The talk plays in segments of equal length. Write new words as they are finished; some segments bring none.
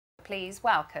please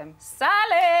welcome Sally!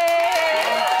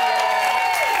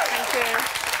 Thank you.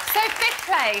 So, fifth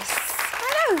place.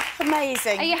 I know,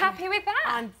 amazing. Are you happy with that?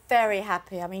 I'm very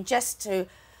happy. I mean, just to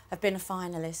have been a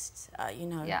finalist, you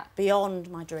know, beyond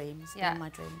my dreams, beyond my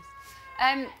dreams.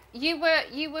 You were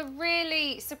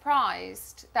really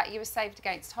surprised that you were saved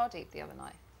against Hardeep the other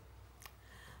night.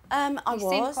 You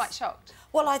seemed quite shocked.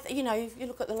 Well, you know, if you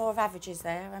look at the law of averages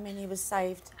there, I mean, he was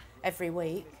saved every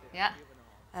week. Yeah.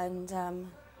 And,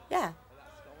 yeah.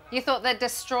 You thought the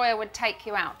Destroyer would take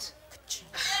you out?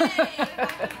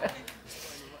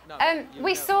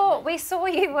 We saw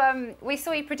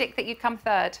you predict that you'd come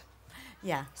third.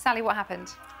 Yeah. Sally, what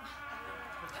happened?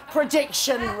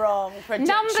 Prediction wrong.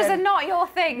 Prediction. Numbers are not your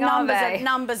thing, are they?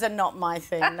 Numbers are not my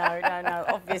thing. No,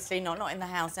 obviously not. Not in the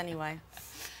house anyway.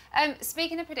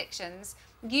 Speaking of predictions,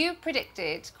 you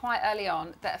predicted quite early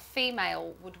on that a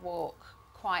female would walk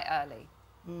quite early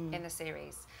in the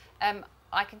series.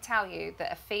 I can tell you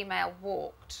that a female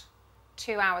walked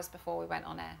 2 hours before we went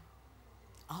on air.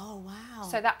 Oh, wow.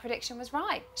 So that prediction was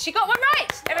right. She got one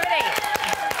right, everybody.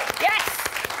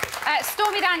 Yes.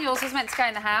 Stormy Daniels was meant to go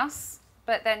in the house,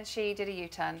 but then she did a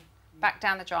U-turn back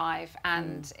down the drive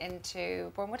and into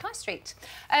Bournemouth High Street.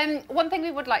 One thing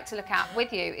we would like to look at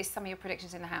with you is some of your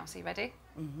predictions in the house. Are you ready?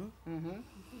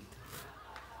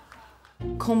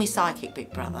 Call me psychic,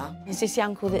 big brother. Is this the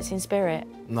uncle that's in spirit?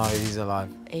 No, he's alive.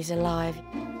 He's alive.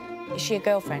 Is she a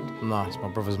girlfriend? No, it's my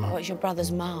brother's mum. What's your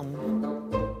brother's mum?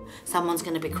 Someone's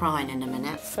going to be crying in a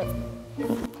minute.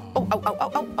 Oh.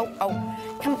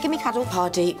 Come, give me a cuddle.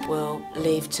 Hardeep will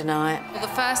leave tonight. Well, the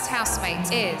first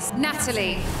housemate is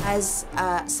Natalie. As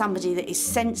somebody that is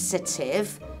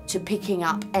sensitive to picking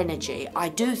up energy, I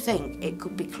do think it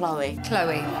could be Chloe.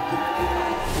 Chloe.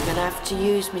 I'm going to have to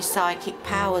use my psychic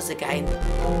powers again.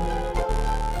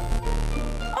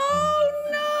 Oh,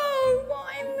 no!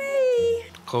 Why me?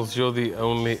 Because you're the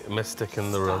only mystic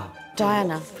in the room.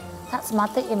 Diana. That's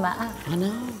mad that you met her. I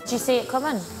know. Did you see it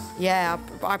coming? Yeah,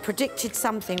 I predicted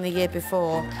something the year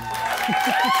before.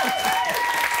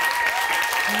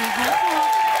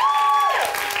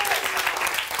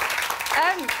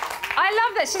 I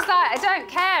love that she's like, I don't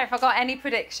care if I got any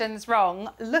predictions wrong.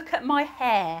 Look at my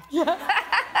hair.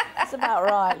 That's about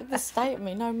right. Look at the state of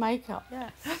me, no makeup.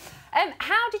 Yeah.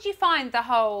 How did you find the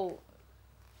whole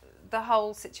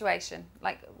situation?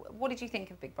 Like, what did you think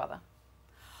of Big Brother?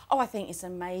 Oh, I think it's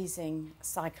an amazing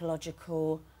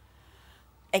psychological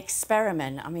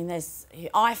experiment. I mean,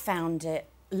 I found it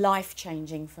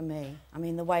life-changing for me. I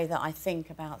mean, the way that I think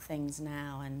about things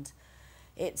now, and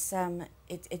it's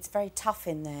very tough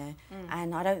in there,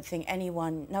 and I don't think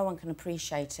no one can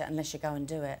appreciate it unless you go and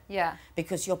do it. Yeah.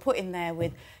 Because you're put in there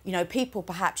with, you know, people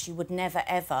perhaps you would never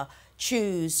ever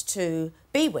choose to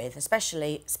be with,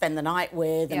 especially spend the night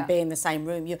with and be in the same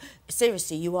room.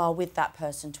 Seriously, you are with that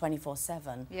person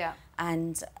 24/7. Yeah.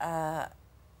 And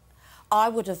I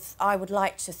would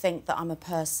like to think that I'm a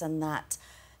person that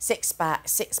sits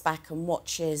back and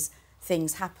watches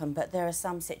things happen, but there are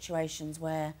some situations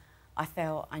where I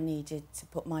felt I needed to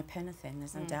put my penneth in.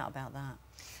 There's no doubt about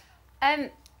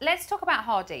that. Let's talk about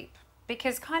Hardeep,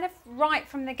 because kind of right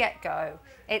from the get-go,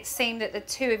 it seemed that the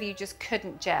two of you just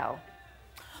couldn't gel.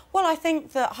 Well, I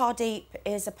think that Hardeep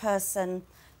is a person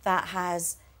that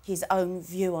has his own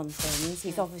view on things.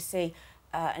 He's obviously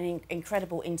an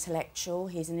incredible intellectual.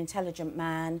 He's an intelligent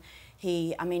man.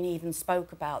 He even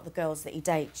spoke about the girls that he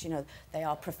dates. You know, they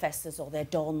are professors or they're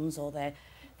dons or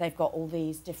they've got all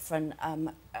these different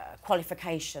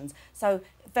qualifications. So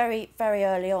very, very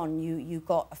early on, you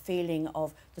got a feeling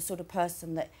of the sort of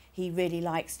person that he really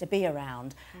likes to be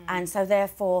around. And so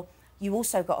therefore, you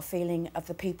also got a feeling of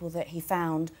the people that he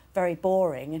found very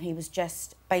boring and he was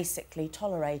just basically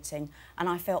tolerating. And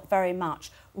I felt very much,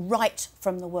 right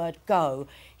from the word go,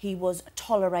 he was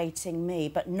tolerating me,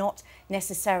 but not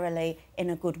necessarily in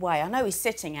a good way. I know he's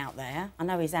sitting out there. I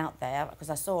know he's out there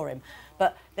because I saw him.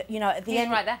 But, you know, at the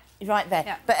end... right there. Right there.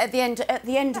 Yeah. But at the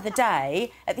end of the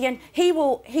day, he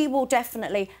will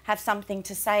definitely have something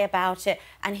to say about it,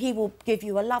 and he will give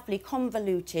you a lovely,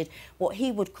 convoluted, what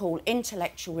he would call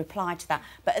intellectual reply to that.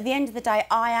 But at the end of the day,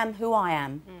 I am who I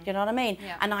am. Do you know what I mean?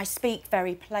 Yeah. And I speak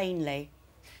very plainly.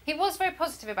 He was very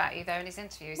positive about you, though, in his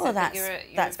interview. He Well, said that's, that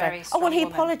you're that's a very strong well, he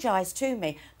woman. apologised to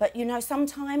me. But, you know,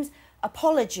 sometimes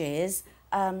apologies,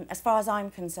 as far as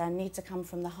I'm concerned, need to come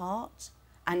from the heart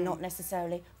and not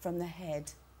necessarily from the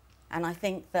head. And I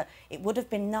think that it would have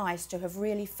been nice to have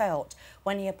really felt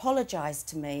when he apologised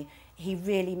to me, he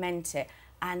really meant it.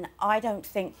 And I don't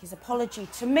think his apology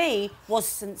to me was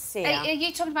sincere. Are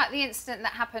you talking about the incident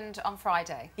that happened on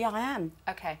Friday? Yeah, I am.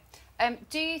 OK.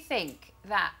 Do you think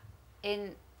that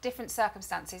in different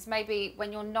circumstances, maybe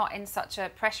when you're not in such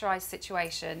a pressurised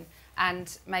situation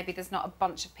and maybe there's not a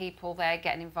bunch of people there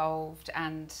getting involved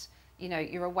and, you know,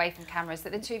 you're away from cameras,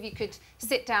 that the two of you could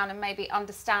sit down and maybe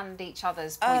understand each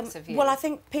other's points of view? Well, I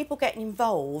think people getting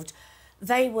involved,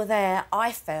 they were there,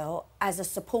 I felt, as a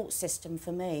support system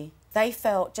for me. They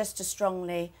felt just as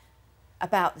strongly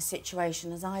about the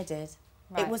situation as I did.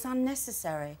 Right. It was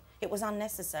unnecessary. It was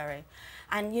unnecessary.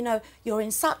 And, you know, you're in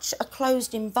such a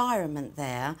closed environment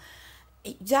there,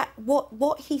 that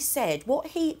what he said, what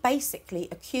he basically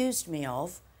accused me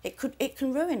of, it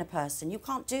can ruin a person. You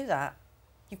can't do that.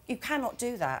 You cannot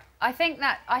do that. I think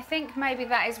maybe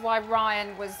that is why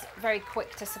Ryan was very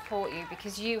quick to support you,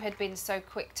 because you had been so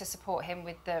quick to support him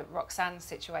with the Roxanne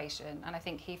situation, and I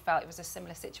think he felt it was a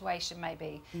similar situation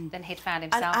maybe than he'd found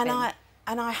himself in.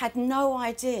 And I had no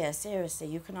idea, seriously,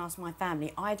 you can ask my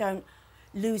family, I don't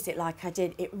lose it like I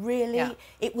did. It really,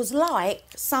 it was like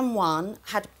someone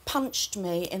had punched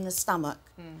me in the stomach.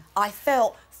 I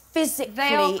felt physically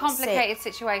They are complicated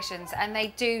sick. situations and they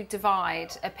do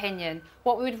divide opinion.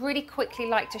 What we would really quickly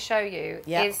like to show you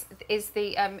is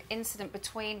the incident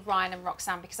between Ryan and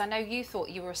Roxanne, because I know you thought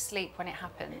you were asleep when it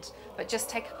happened, but just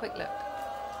take a quick look.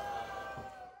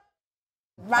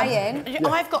 Ryan,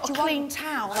 I've got a clean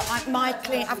towel.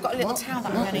 I've got a little towel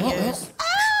that I'm going to use.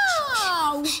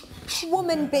 Ow!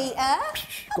 Woman beater.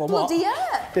 Go on, Bloody what?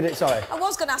 hurt. Did it, sorry? I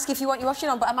was going to ask if you want your washing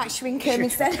on, but I might shrink him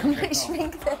instead. I might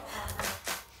shrink them.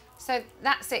 So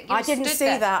that's it. I didn't see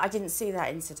that. I didn't see that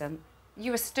incident.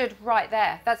 You were stood right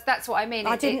there. That's what I mean.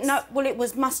 I didn't know. Well,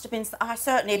 must have been. I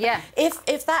certainly. Yeah.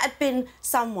 If that had been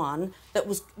someone that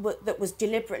was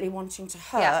deliberately wanting to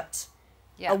hurt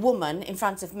a woman in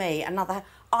front of me,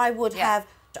 I would have.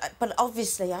 But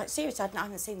obviously, seriously, I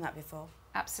haven't seen that before.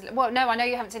 Absolutely. Well, no, I know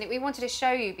you haven't seen it. We wanted to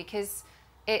show you because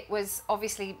it was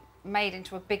obviously made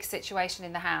into a big situation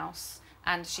in the house,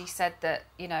 and she said that,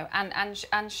 you know,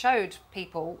 and showed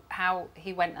people how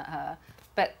he went at her,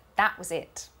 but that was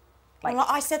it. Like, well,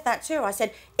 I said that too. I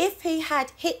said, if he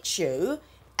had hit you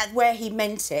at where he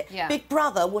meant it, Big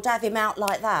Brother would have him out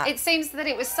like that. It seems that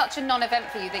it was such a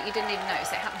non-event for you that you didn't even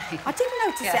notice it happening. I didn't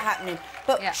notice it happening,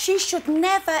 but she should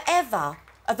never, ever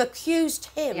have accused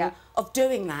him of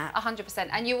doing that. 100%,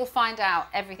 and you will find out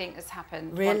everything that's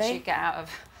happened once you get out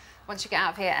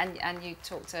of here and you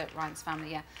talk to Ryan's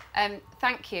family.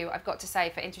 Thank you, I've got to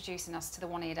say, for introducing us to the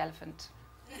one-eared elephant.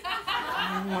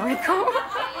 Oh my God.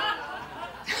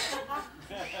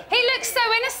 He looks so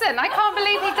innocent. I can't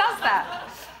believe he does that.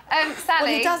 Sally.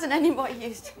 Well, he doesn't anymore. He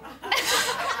used to.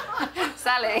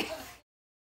 Sally.